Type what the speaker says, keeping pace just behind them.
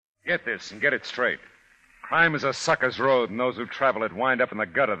Get this and get it straight. Crime is a sucker's road, and those who travel it wind up in the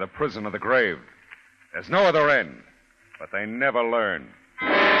gutter, the prison, or the grave. There's no other end, but they never learn.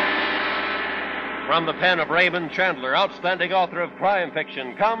 From the pen of Raymond Chandler, outstanding author of crime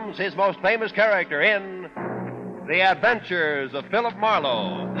fiction, comes his most famous character in The Adventures of Philip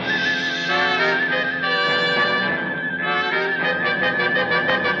Marlowe.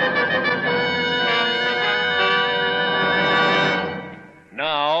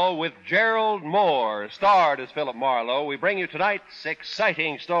 Now, with Gerald Moore, starred as Philip Marlowe, we bring you tonight's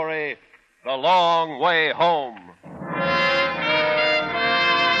exciting story, The Long Way Home.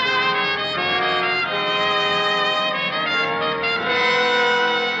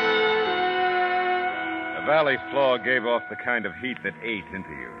 The valley floor gave off the kind of heat that ate into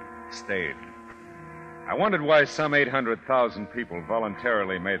you, stayed. I wondered why some 800,000 people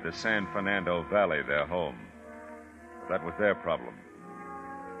voluntarily made the San Fernando Valley their home. But that was their problem.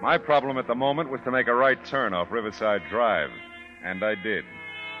 My problem at the moment was to make a right turn off Riverside Drive, and I did.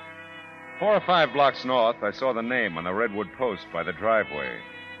 4 or 5 blocks north, I saw the name on the redwood post by the driveway.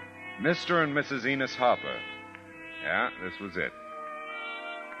 Mr. and Mrs. Enos Harper. Yeah, this was it.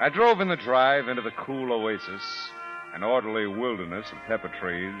 I drove in the drive into the cool oasis, an orderly wilderness of pepper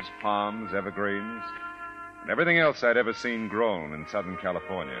trees, palms, evergreens, and everything else I'd ever seen grown in Southern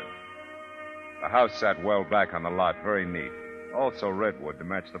California. The house sat well back on the lot, very neat. Also redwood to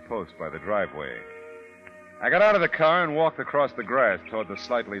match the post by the driveway. I got out of the car and walked across the grass toward the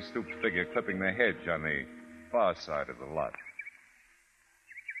slightly stooped figure clipping the hedge on the far side of the lot.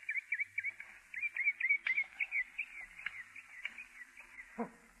 Oh,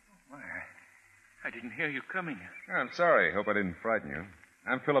 my. I didn't hear you coming. Oh, I'm sorry. Hope I didn't frighten you.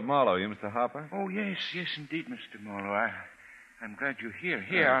 I'm Philip Marlowe. You Mr. Harper? Oh, yes, indeed, Mr. Marlowe. I'm glad you're here.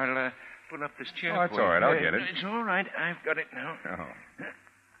 Here, I'll pull up this chair. Oh, that's all right. I'll get it. It's all right. I've got it now. Oh.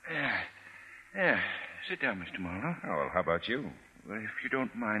 There. Sit down, Mr. Marlowe. Oh, well, how about you? Well, if you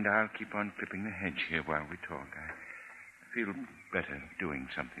don't mind, I'll keep on clipping the hedge here while we talk. I feel better doing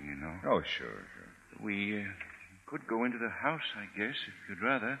something, you know. Oh, sure. We could go into the house, I guess, if you'd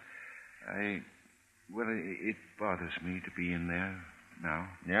rather. Well, it bothers me to be in there now.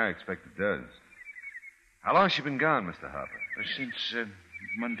 Yeah, I expect it does. How long has she been gone, Mr. Harper? Since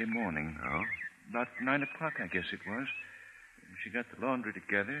Monday morning. Oh? About 9 o'clock, I guess it was. She got the laundry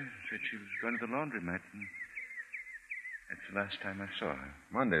together, said she was going to the laundromat, and that's the last time I saw her.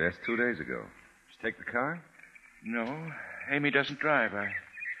 Monday, that's 2 days ago. Did she take the car? No, Amy doesn't drive.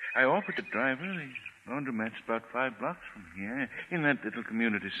 I offered to drive her. The laundromat's about 5 blocks from here, in that little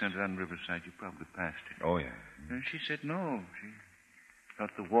community center on Riverside. You probably passed it. Oh, yeah. And she said no. She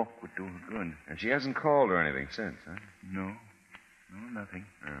thought the walk would do her good. And she hasn't called or anything since, huh? No, nothing.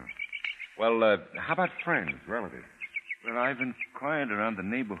 Oh. Well, how about friends, relatives? Well, I've inquired around the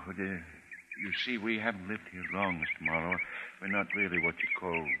neighborhood. You see, we haven't lived here long, Mr. Marlowe. We're not really what you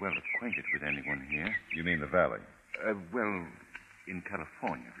call well acquainted with anyone here. You mean the valley? Well, in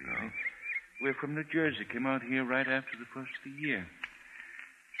California, really. Oh. We're from New Jersey, came out here right after the first of the year.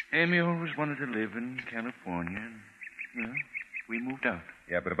 Amy always wanted to live in California, and, well, we moved out.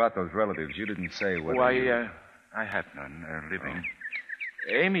 Yeah, but about those relatives, you didn't say whether I have none living.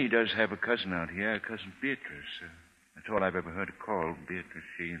 Oh. Amy does have a cousin out here, Cousin Beatrice. That's all I've ever heard her called, Beatrice.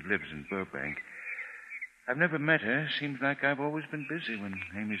 She lives in Burbank. I've never met her. Seems like I've always been busy when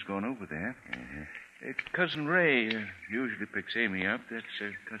Amy's gone over there. Mm-hmm. Cousin Ray usually picks Amy up. That's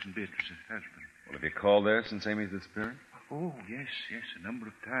Cousin Beatrice's husband. Well, have you called there since Amy's disappearance? Oh, yes, a number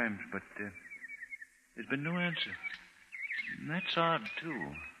of times, but there's been no answer. And that's odd,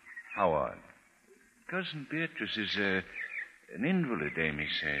 too. How odd? Cousin Beatrice is an invalid, Amy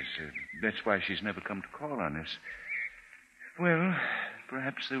says. That's why she's never come to call on us. Well,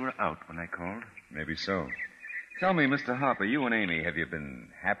 perhaps they were out when I called. Maybe so. Tell me, Mr. Harper, you and Amy, have you been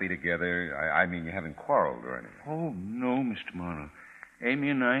happy together? I mean, you haven't quarreled or anything. Oh, no, Mr. Marlowe. Amy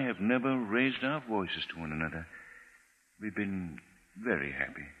and I have never raised our voices to one another. We've been very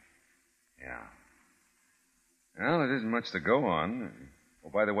happy. Yeah. Well, there isn't much to go on. Oh,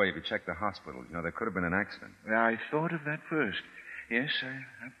 by the way, have you checked the hospital? You know, there could have been an accident. I thought of that first. Yes,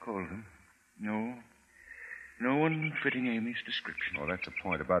 I've called them. No one fitting Amy's description. Oh, that's a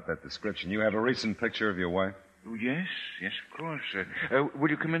point about that description. You have a recent picture of your wife? Oh, yes, of course. Will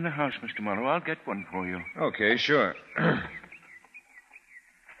you come in the house, Mr. Marlowe? I'll get one for you. Okay, sure. Ah,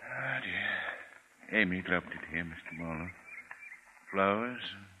 dear. Amy loved it here, Mr. Marlowe.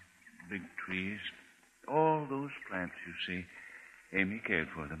 Flowers, big trees, all those plants, you see. Amy cared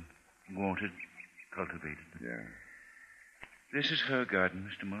for them, watered, cultivated them. Yeah. This is her garden,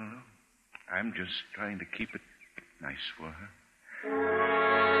 Mr. Marlowe. I'm just trying to keep it nice for her.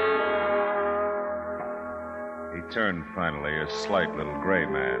 turned finally, a slight little gray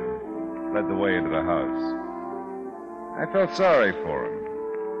man, led the way into the house. I felt sorry for him.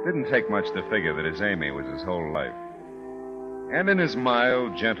 Didn't take much to figure that his Amy was his whole life. And in his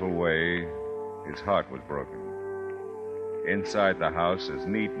mild, gentle way, his heart was broken. Inside the house, as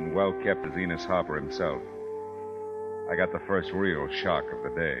neat and well-kept as Enos Harper himself, I got the first real shock of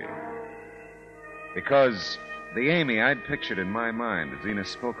the day. Because the Amy I'd pictured in my mind as Enos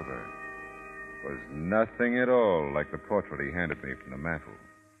spoke of her was nothing at all like the portrait he handed me from the mantel.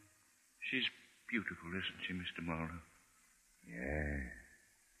 She's beautiful, isn't she, Mr. Marlowe? Yeah.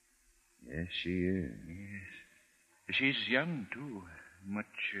 Yes, she is. Yes. She's young, too. Much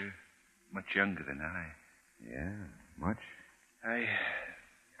younger than I. Yeah, much.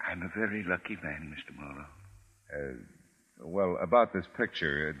 I'm a very lucky man, Mr. Marlowe. Well, about this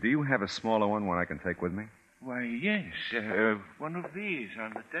picture, do you have a smaller one I can take with me? Why, yes. One of these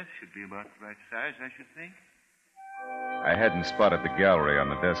on the desk should be about the right size, I should think. I hadn't spotted the gallery on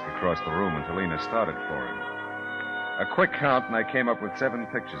the desk across the room until Enos started for him. A quick count, and I came up with 7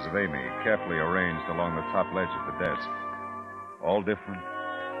 pictures of Amy, carefully arranged along the top ledge of the desk. All different,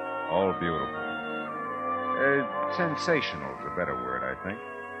 all beautiful. Sensational is a better word, I think.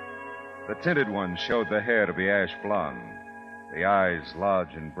 The tinted one showed the hair to be ash blonde, the eyes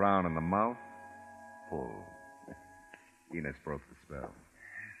large and brown, and the mouth full. Enos broke the spell.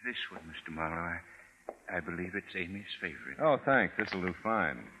 This one, Mr. Marlowe, I believe it's Amy's favorite. Oh, thanks. This'll do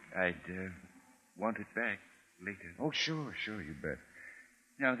fine. I'd want it back later. Oh, sure, you bet.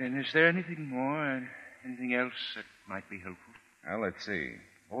 Now then, is there anything more, anything else that might be helpful? Well, let's see.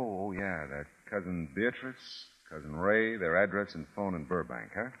 Oh, yeah, that Cousin Beatrice, Cousin Ray, their address and phone in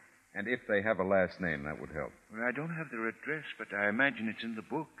Burbank, huh? And if they have a last name, that would help. Well, I don't have their address, but I imagine it's in the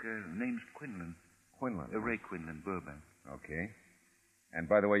book. Name's Quinlan. Quinlan? Ray Quinlan, Burbank. Okay. And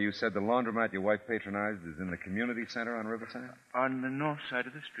by the way, you said the laundromat your wife patronized is in the community center on Riverside? On the north side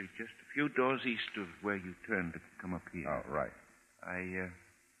of the street, just a few doors east of where you turned to come up here. Oh, right.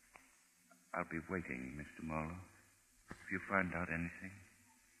 I'll be waiting, Mr. Marlowe. If you find out anything.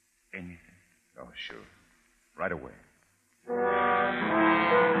 Oh, sure. Right away.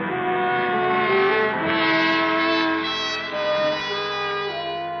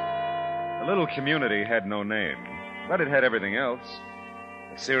 The little community had no name, but it had everything else.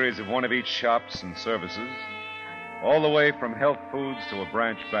 A series of one of each shops and services, all the way from health foods to a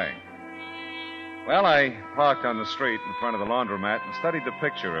branch bank. Well, I parked on the street in front of the laundromat and studied the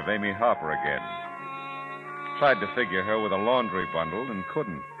picture of Amy Harper again. Tried to figure her with a laundry bundle and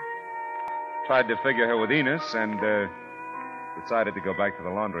couldn't. Tried to figure her with Enos and decided to go back to the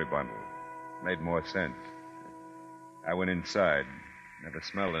laundry bundle. Made more sense. I went inside. Never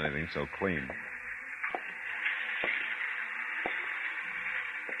smelled anything so clean.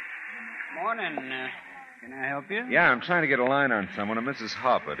 Morning. Can I help you? Yeah, I'm trying to get a line on someone, a Mrs.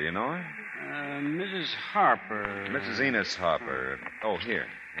 Harper. Do you know her? Mrs. Harper. Mrs. Enos Harper. Oh, here.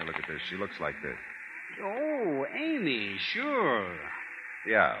 Here, look at this. She looks like this. Oh, Amy, sure.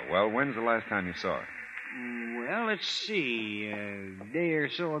 Yeah, well, when's the last time you saw her? Well, let's see. A day or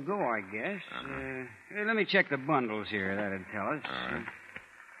so ago, I guess. Uh-huh. Hey, let me check the bundles here. That'd tell us. All right.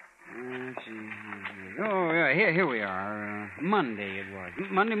 Let's see. Oh, yeah, here we are. Monday it was.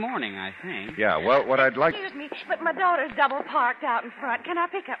 Monday morning, I think. Yeah, well, what I'd like... Excuse me, but my daughter's double parked out in front. Can I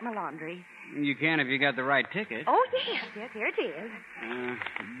pick up my laundry? You can if you got the right ticket. Oh, yes, here it is.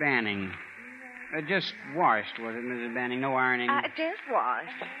 Banning. Just washed, was it, Mrs. Banning? No ironing? Just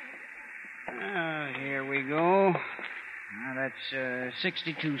washed. Here we go. Now, that's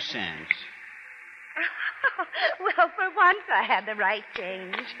 62 cents. Well, for once I had the right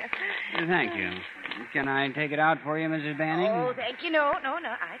change. Thank you. Can I take it out for you, Mrs. Banning? Oh, thank you. No,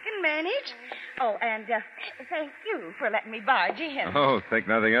 I can manage. Oh, and thank you for letting me barge in. Oh, think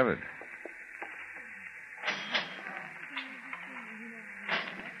nothing of it.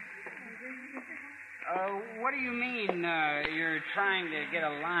 What do you mean, you're trying to get a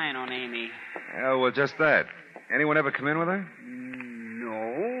line on Amy? Oh, well, just that. Anyone ever come in with her?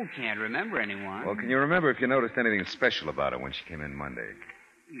 No, can't remember anyone. Well, can you remember if you noticed anything special about her when she came in Monday?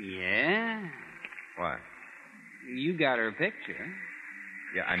 Yeah. What? You got her picture.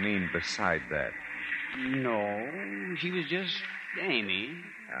 Yeah, I mean beside that. No, she was just Amy.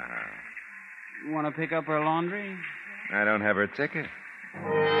 Uh-huh. You want to pick up her laundry? I don't have her ticket.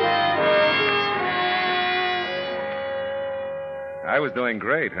 I was doing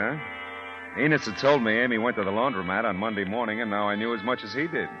great, huh? Enos had told me Amy went to the laundromat on Monday morning, and now I knew as much as he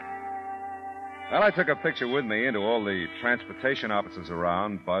did. Well, I took a picture with me into all the transportation offices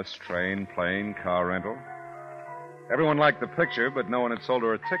around, bus, train, plane, car rental. Everyone liked the picture, but no one had sold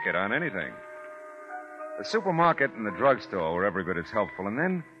her a ticket on anything. The supermarket and the drugstore were every bit as helpful, and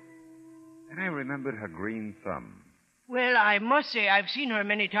then I remembered her green thumb. Well, I must say I've seen her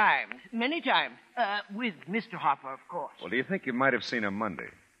many times. Many times. With Mr. Hopper, of course. Well, do you think you might have seen her Monday?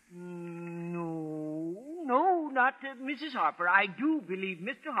 No, not Mrs. Harper. I do believe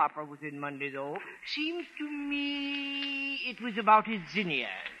Mr. Harper was in Monday, though. Seems to me it was about his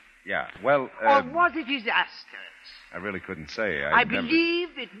zinnias. Yeah, well... or was it his asters? I really couldn't say. I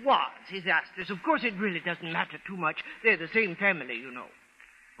believe it was his asters. Of course, it really doesn't matter too much. They're the same family, you know.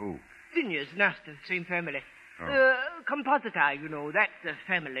 Who? Zinnias and asters, same family. Compositae, you know. That's the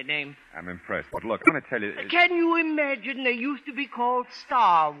family name. I'm impressed. But look, I'm going to tell you... Can you imagine they used to be called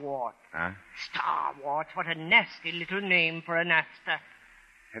starwort? Huh? Starwort. What a nasty little name for an aster.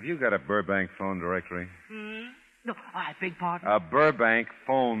 Have you got a Burbank phone directory? No, I beg pardon. A Burbank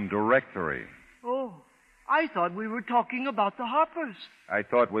phone directory. Oh, I thought we were talking about the Harpers. I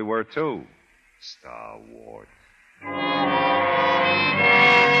thought we were, too. Starwort.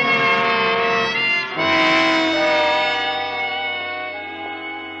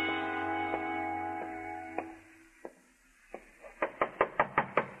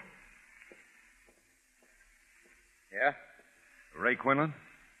 Yeah? Ray Quinlan?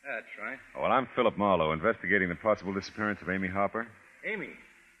 That's right. Oh, well, I'm Philip Marlowe, investigating the possible disappearance of Amy Harper. Amy.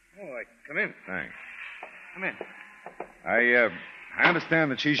 Oh, come in. Thanks. Come in. I understand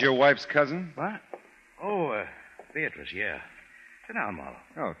that she's your wife's cousin? What? Oh, Beatrice, yeah. Sit down, Marlowe.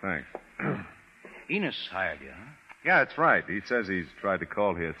 Oh, thanks. Enos hired you, huh? Yeah, that's right. He says he's tried to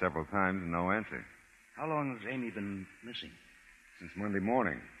call here several times and no answer. How long has Amy been missing? Since Monday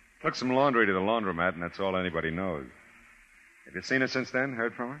morning. Took some laundry to the laundromat, and that's all anybody knows. Have you seen her since then?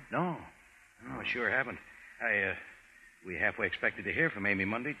 Heard from her? No, I sure haven't. We halfway expected to hear from Amy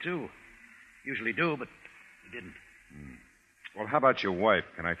Monday, too. Usually do, but we didn't. Well, how about your wife?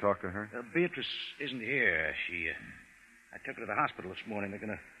 Can I talk to her? Beatrice isn't here. I took her to the hospital this morning. They're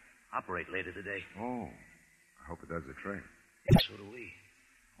going to operate later today. Oh, I hope it does the trick. Yeah, so do we.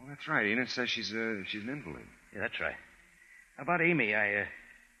 Well, that's right. Enos says she's an invalid. Yeah, that's right. How about Amy?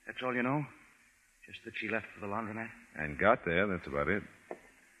 That's all you know? Just that she left for the laundromat? And got there. That's about it. It's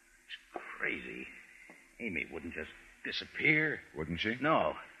crazy. Amy wouldn't just disappear. Wouldn't she?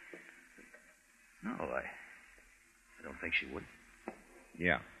 No. No, I don't think she would.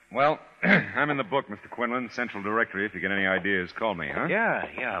 Yeah. Well, I'm in the book, Mr. Quinlan. Central Directory. If you get any ideas, call me, huh? Yeah,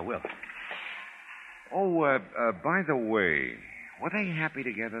 I will. Oh, by the way, were they happy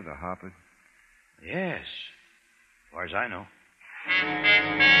together, the Harpers? Yes. As far as I know.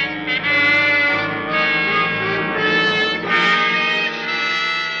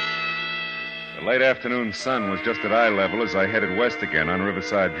 The late afternoon sun was just at eye level as I headed west again on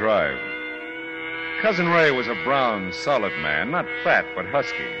Riverside Drive. Cousin Ray was a brown, solid man, not fat, but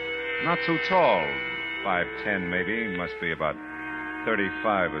husky. Not too tall, 5'10" maybe, must be about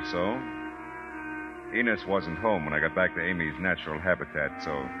 35 or so. Enos wasn't home when I got back to Amy's natural habitat,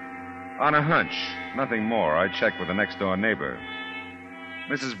 so on a hunch, nothing more, I checked with the next-door neighbor.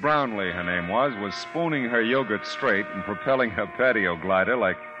 Mrs. Brownlee, her name was spooning her yogurt straight and propelling her patio glider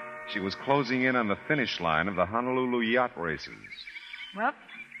like she was closing in on the finish line of the Honolulu yacht races. Well,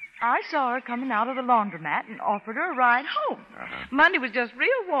 I saw her coming out of the laundromat and offered her a ride home. Uh-huh. Monday was just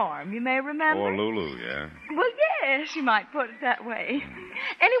real warm, you may remember. Or Lulu, yeah. Well, yes, you might put it that way.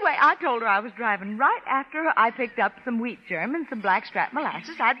 Anyway, I told her I was driving right after her. I picked up some wheat germ and some blackstrap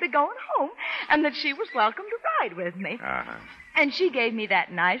molasses. I'd be going home, and that she was welcome to ride with me. Uh-huh. And she gave me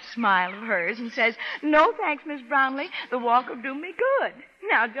that nice smile of hers and says, "No, thanks, Miss Brownlee. The walk will do me good."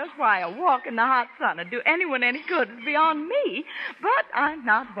 Now, just why a walk in the hot sun would do anyone any good is beyond me. But I'm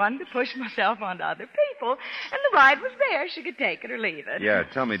not one to push myself onto other people. And the ride was there. She could take it or leave it. Yeah,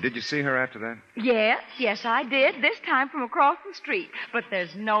 tell me, did you see her after that? Yes, I did. This time from across the street. But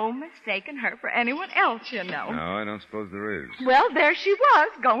there's no mistaking her for anyone else, you know. No, I don't suppose there is. Well, there she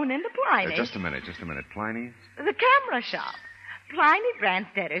was, going into Pliny. Just a minute. Pliny's? The camera shop. Pliny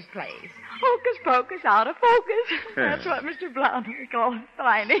Branstadter's place. Hocus pocus, out of focus. That's what Mr. Brownlee calls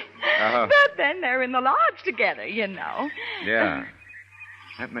Pliny. Uh-huh. But then they're in the lodge together, you know. Yeah.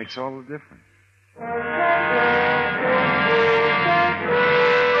 That makes all the difference. Well,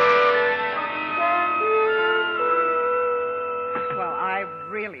 I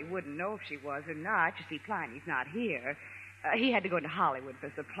really wouldn't know if she was or not. You see, Pliny's not here. He had to go to Hollywood for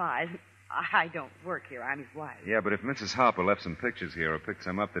supplies. I don't work here. I'm his wife. Yeah, but if Mrs. Harper left some pictures here or picked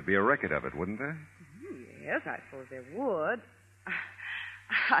some up, there'd be a record of it, wouldn't there? Yes, I suppose there would.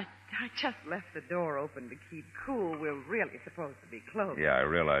 I just left the door open to keep cool. We're really supposed to be closed. Yeah, I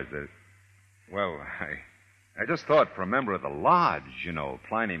realize that. Well, I just thought for a member of the lodge,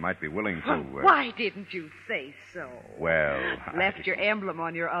 Pliny might be willing to... Why didn't you say so? Well, Left your emblem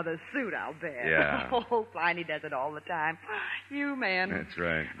on your other suit, I'll bet. Yeah. Oh, Pliny does it all the time. You men. That's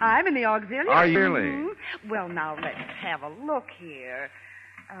right. I'm in the auxiliary. Are you really? Mm-hmm. Well, now, let's have a look here.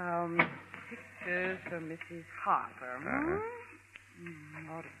 Pictures for Mrs. Harper.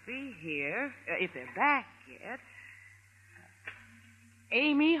 Ought to be here, if they're back yet.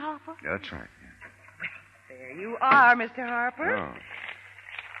 Amy Harper? That's right. There you are, Mr. Harper. Oh.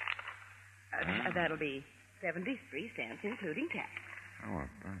 That'll be 73 cents, including tax. Oh,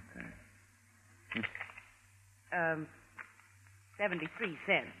 about that. 73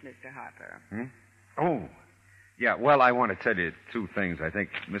 cents, Mr. Harper. Oh, yeah, well, I want to tell you two things. I think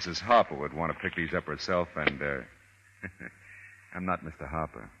Mrs. Harper would want to pick these up herself, and, I'm not Mr.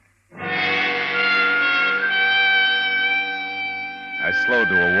 Harper. I slowed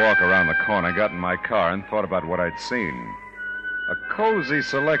to a walk around the corner, got in my car, and thought about what I'd seen. A cozy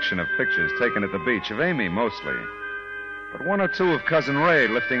selection of pictures taken at the beach, of Amy mostly. But one or two of Cousin Ray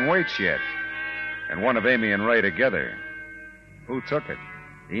lifting weights yet. And one of Amy and Ray together. Who took it?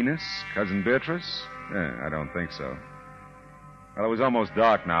 Enos? Cousin Beatrice? I don't think so. Well, it was almost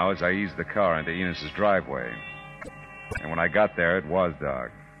dark now as I eased the car into Enos's driveway. And when I got there, it was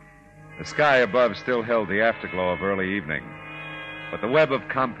dark. The sky above still held the afterglow of early evening. But the web of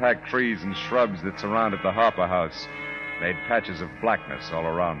compact trees and shrubs that surrounded the Harper house made patches of blackness all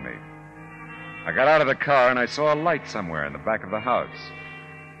around me. I got out of the car and I saw a light somewhere in the back of the house.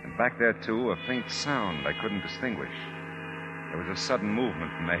 And back there, too, a faint sound I couldn't distinguish. There was a sudden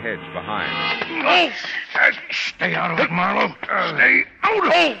movement from the hedge behind. Oh! Stay out of it, Marlowe. Stay out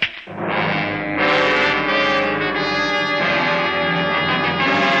of it!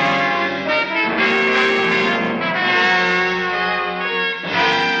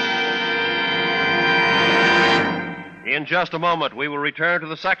 In just a moment, we will return to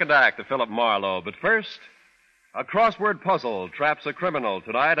the second act of Philip Marlowe. But first, a crossword puzzle traps a criminal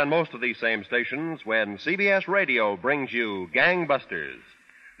tonight on most of these same stations when CBS Radio brings you Gangbusters.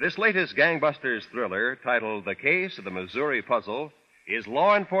 This latest Gangbusters thriller, titled The Case of the Missouri Puzzle, is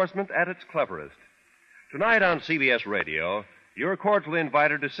law enforcement at its cleverest. Tonight on CBS Radio, you're cordially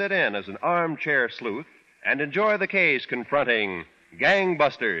invited to sit in as an armchair sleuth and enjoy the case confronting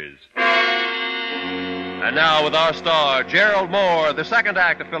Gangbusters. And now with our star, Gerald Moore, the second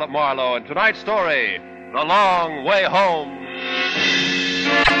act of Philip Marlowe, and tonight's story, The Long Way Home.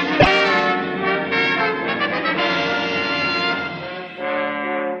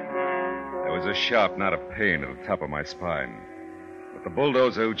 There was a sharp knot of pain at the top of my spine. But the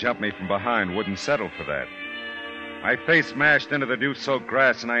bulldozer who jumped me from behind wouldn't settle for that. My face mashed into the dew-soaked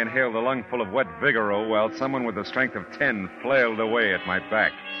grass, and I inhaled a lungful of wet Vigoro while someone with the strength of 10 flailed away at my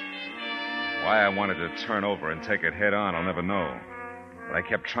back. Why I wanted to turn over and take it head on, I'll never know. But I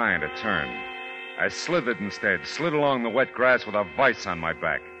kept trying to turn. I slithered instead, slid along the wet grass with a vice on my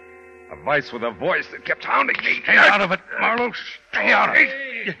back. A vice with a voice that kept hounding me. Stay out of it, Marlowe. Stay out of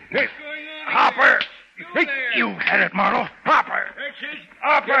it. Hey, Hopper! Hey, you had it, Marlowe. Hopper!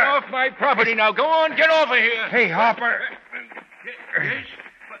 Hopper! Get off my property now. Go on, get over here. Hey, Hopper. Yes?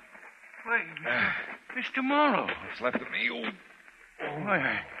 Why, Mr. Marlowe. What's left of me?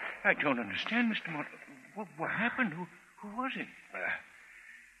 Why, I don't understand, Mr. Marlowe. What happened? Who was it?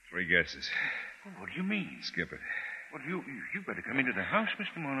 3 guesses. What do you mean? Skip it. Well, you better come into the house,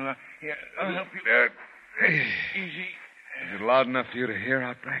 Mr. Marlowe. Yeah, I'll help you. Easy. Is it loud enough for you to hear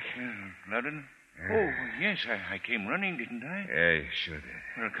out back? Loud enough? Oh, yes, I came running, didn't I? Yeah, you sure did.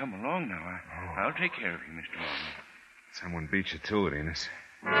 Well, come along now. I'll take care of you, Mr. Marlowe. Someone beat you to it, Enos.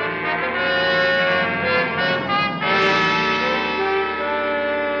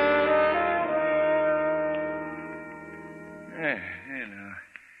 There now.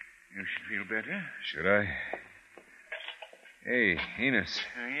 You should feel better. Should I? Hey, Enos.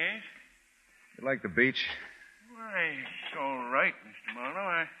 Yes? You like the beach? Why, it's all right, Mr.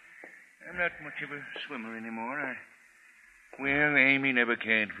 Marlowe. I'm not much of a swimmer anymore. Well, Amy never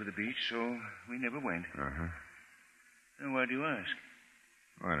cared for the beach, so we never went. Uh-huh. Now, why do you ask?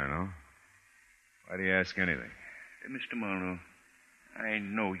 I don't know. Why do you ask anything? Mr. Marlowe, I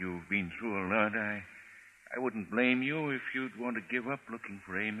know you've been through a lot. I wouldn't blame you if you'd want to give up looking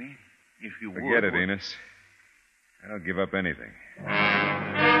for Amy. If you would. Forget it, Enos. I don't give up anything.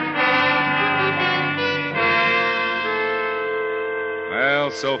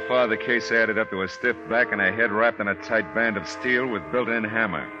 Well, so far the case added up to a stiff back and a head wrapped in a tight band of steel with built-in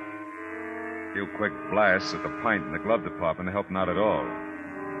hammer. A few quick blasts at the pint in the glove department helped not at all.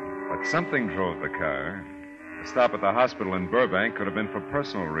 But something drove the car. The stop at the hospital in Burbank could have been for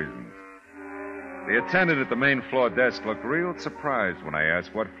personal reasons. The attendant at the main floor desk looked real surprised when I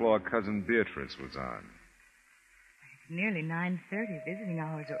asked what floor Cousin Beatrice was on. It's nearly 9:30. Visiting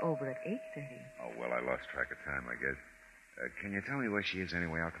hours are over at 8:30. Oh, well, I lost track of time, I guess. Can you tell me where she is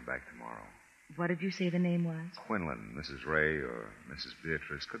anyway? I'll come back tomorrow. What did you say the name was? Quinlan, Mrs. Ray, or Mrs.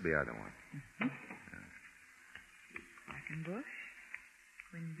 Beatrice. Could be either one. Mm-hmm. Quackenbush,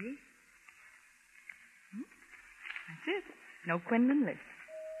 Quinby. That's it. No Quinlan list.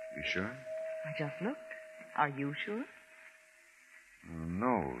 You sure? I just looked. Are you sure?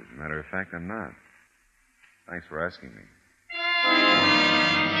 No. As a matter of fact, I'm not. Thanks for asking me.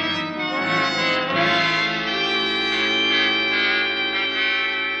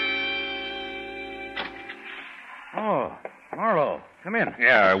 Oh, Marlowe, come in.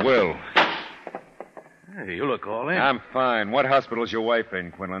 Yeah, I will. Hey, you look all in. I'm fine. What hospital's your wife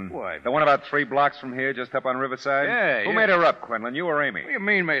in, Quinlan? Why? The one about 3 blocks from here, just up on Riverside? Yeah, Who yeah. made her up, Quinlan? You or Amy? What do you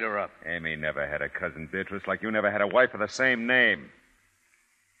mean made her up? Amy never had a cousin Beatrice like you never had a wife with the same name.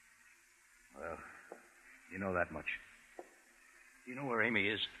 Well, you know that much. Do you know where Amy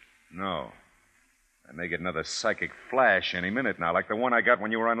is? No. I may get another psychic flash any minute now, like the one I got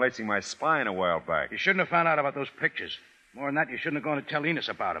when you were unlacing my spine a while back. You shouldn't have found out about those pictures. More than that, you shouldn't have gone to tell Enos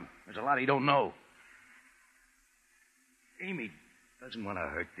about them. There's a lot he don't know. Amy doesn't want to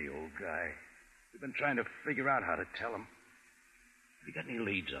hurt the old guy. We've been trying to figure out how to tell him. Have you got any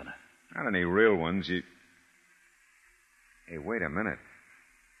leads on her? Not any real ones. Hey, wait a minute.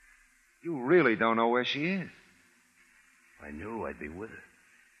 You really don't know where she is. If I knew, I'd be with her.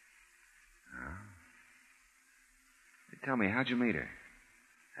 Oh. Hey, tell me, how'd you meet her?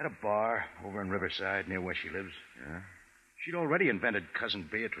 At a bar over in Riverside near where she lives. Yeah? She'd already invented Cousin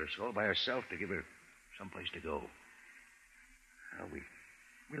Beatrice all by herself to give her someplace to go. Well,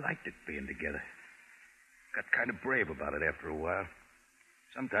 we liked it being together. Got kind of brave about it after a while.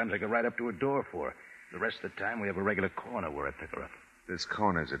 Sometimes I go right up to her door for her. The rest of the time, we have a regular corner where I pick her up. This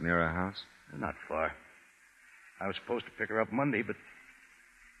corner, is it near her house? Not far. I was supposed to pick her up Monday, but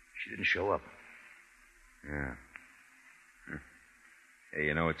she didn't show up. Yeah. Hey,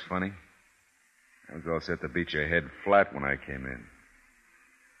 you know what's funny? I was all set to beat your head flat when I came in.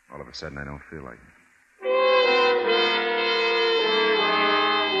 All of a sudden, I don't feel like it.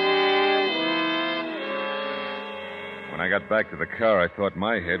 When I got back to the car, I thought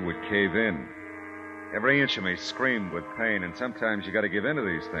my head would cave in. Every inch of me screamed with pain, and sometimes you got to give in to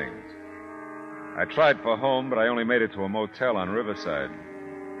these things. I tried for home, but I only made it to a motel on Riverside.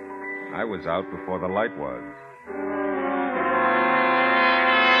 I was out before the light was.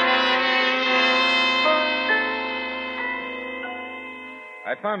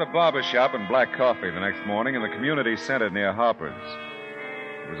 I found a barber shop and black coffee the next morning in the community center near Harper's.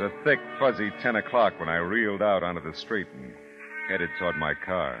 It was a thick, fuzzy 10 o'clock when I reeled out onto the street and headed toward my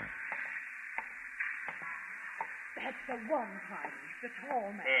car. That's the one, Tiny. The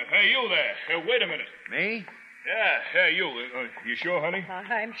tall man. Hey, you there. Wait a minute. Me? Yeah, hey, you. You sure, honey?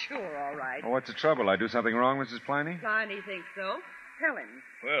 I'm sure, all right. Oh, what's the trouble? I do something wrong, Mrs. Pliny? Tiny thinks so. Tell him.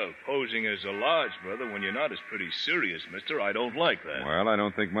 Well, posing as a lodge brother when you're not is pretty serious, mister. I don't like that. Well, I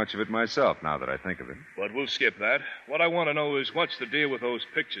don't think much of it myself now that I think of it. But we'll skip that. What I want to know is what's the deal with those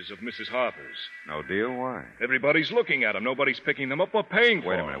pictures of Mrs. Harper's? No deal? Why? Everybody's looking at them. Nobody's picking them up or paying for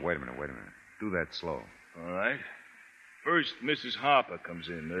Wait a them. minute. Do that slow. All right. First, Mrs. Harper comes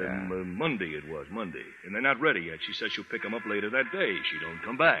in. Monday it was, Monday. And they're not ready yet. She says she'll pick them up later that day. She don't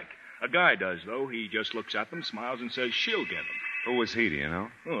come back. A guy does, though. He just looks at them, smiles, and says she'll get them. Who was he, do you know?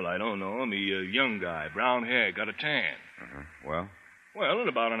 Well, I don't know him. He a young guy, brown hair, got a tan. Uh-huh. Well? Well, in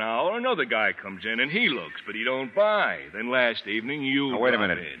about an hour, another guy comes in, and he looks, but he don't buy. Then last evening, you... Now, wait a brought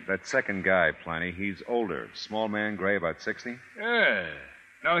minute. in. That second guy, Pliny, he's older. Small man, gray, about 60? Yeah.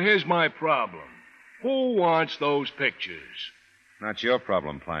 Now, here's my problem. Who wants those pictures? Not your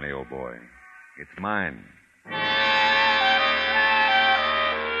problem, Pliny, old boy. It's mine.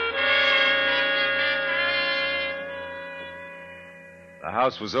 The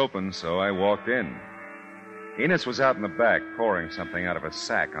house was open, so I walked in. Enos was out in the back, pouring something out of a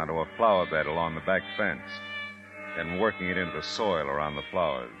sack onto a flower bed along the back fence, then working it into the soil around the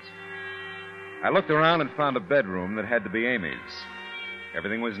flowers. I looked around and found a bedroom that had to be Amy's.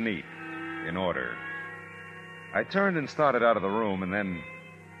 Everything was neat, in order. I turned and started out of the room, and then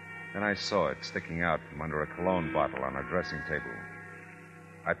I saw it sticking out from under a cologne bottle on her dressing table.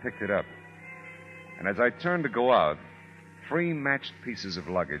 I picked it up, and as I turned to go out, 3 matched pieces of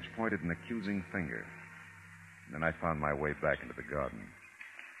luggage pointed an accusing finger. And then I found my way back into the garden.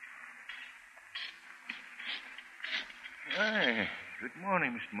 Hi. Good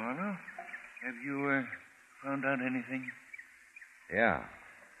morning, Mr. Marlowe. Have you found out anything? Yeah,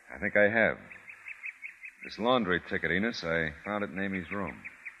 I think I have. This laundry ticket, Enos, I found it in Amy's room.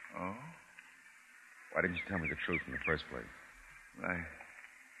 Oh? Why didn't you tell me the truth in the first place?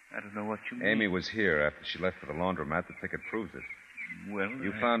 I don't know what you mean. Amy was here after she left for the laundromat. The ticket proves it. Well,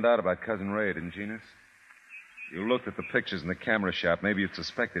 You found out about Cousin Ray, didn't you, Enos? You looked at the pictures in the camera shop. Maybe you'd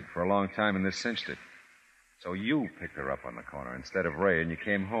suspected for a long time, and this cinched it. So you picked her up on the corner instead of Ray, and you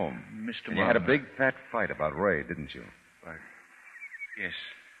came home. Mr. And you had a big, fat fight about Ray, didn't you? Right. Yes.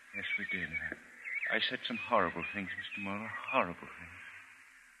 Yes, we did. I said some horrible things, Mr. Marlowe. Horrible things.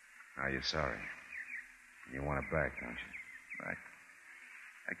 Now, you're sorry. You want her back, don't you? Right.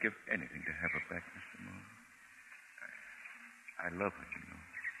 I'd give anything to have her back, Mr. Marlowe. I love her, you know.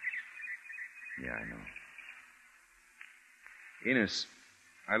 Yeah, I know. Enos,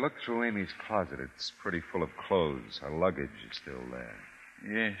 I looked through Amy's closet. It's pretty full of clothes. Her luggage is still there.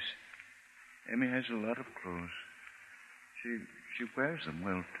 Yes. Amy has a lot of clothes. She wears them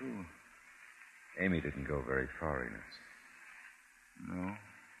well, too. Amy didn't go very far, Enos. No.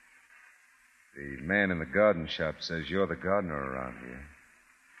 The man in the garden shop says you're the gardener around here.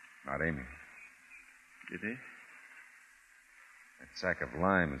 Not Amy. Did he? That sack of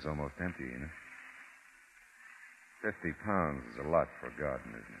lime is almost empty, Enos. 50 pounds is a lot for a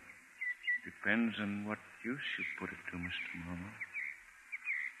garden, isn't it? Depends on what use you put it to, Mr. Marlowe.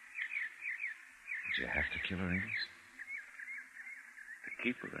 Did you have to kill her, Enos? To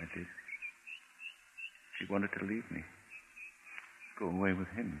keep her, I did. She wanted to leave me. Go away with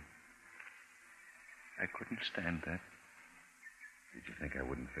him. I couldn't stand that. Did you think I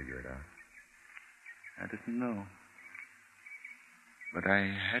wouldn't figure it out? I didn't know. But I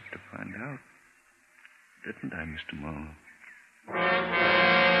had to find out. Didn't I, Mr. Marlowe?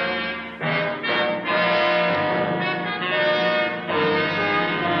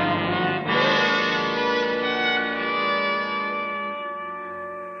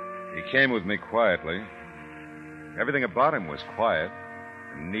 He came with me quietly. Everything about him was quiet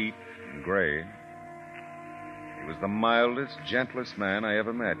and neat and gray. He was the mildest, gentlest man I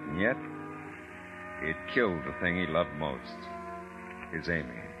ever met, and yet he had killed the thing he loved most, his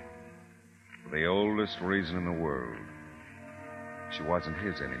Amy. For the oldest reason in the world. She wasn't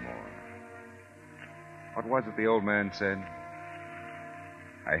his anymore. What was it the old man said?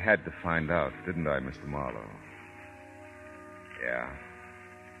 I had to find out, didn't I, Mr. Marlowe? Yeah.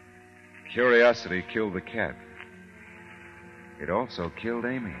 Curiosity killed the cat. It also killed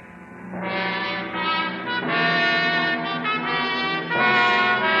Amy.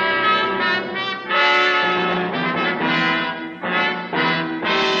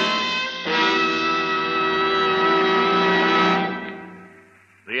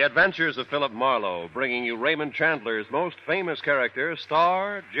 The Adventures of Philip Marlowe, bringing you Raymond Chandler's most famous character,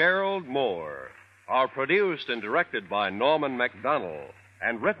 star Gerald Moore, are produced and directed by Norman MacDonald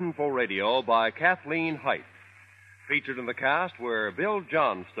and written for radio by Kathleen Height. Featured in the cast were Bill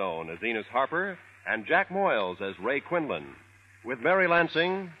Johnstone as Enos Harper and Jack Moyles as Ray Quinlan, with Mary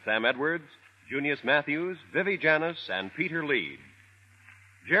Lansing, Sam Edwards, Junius Matthews, Vivi Janis, and Peter Leeds.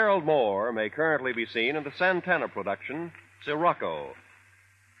 Gerald Moore may currently be seen in the Santana production, Sirocco.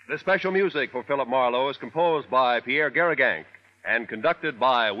 The special music for Philip Marlowe is composed by Pierre Garrigank and conducted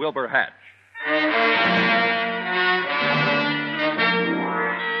by Wilbur Hatch.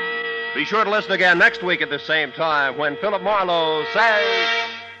 Be sure to listen again next week at the same time when Philip Marlowe says...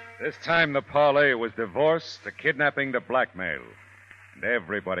 This time the parlay was divorce to kidnapping to blackmail. And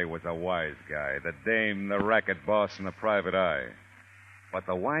everybody was a wise guy, the dame, the racket boss, and the private eye. But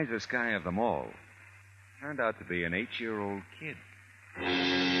the wisest guy of them all turned out to be an 8-year-old kid.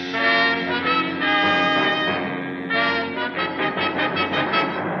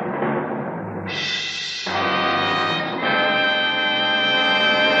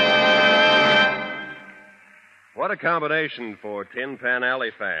 What a combination for Tin Pan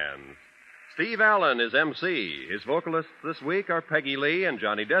Alley fans. Steve Allen is MC. His vocalists this week are Peggy Lee and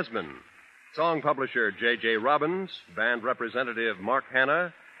Johnny Desmond. Song publisher J.J. Robbins, band representative Mark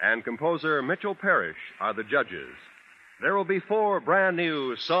Hanna, and composer Mitchell Parrish are the judges. There will be 4 brand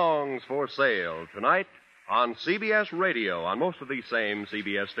new songs for sale tonight on CBS Radio on most of these same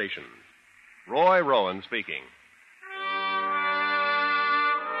CBS stations. Roy Rowan speaking.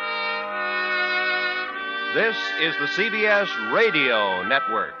 This is the CBS Radio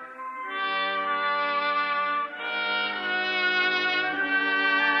Network.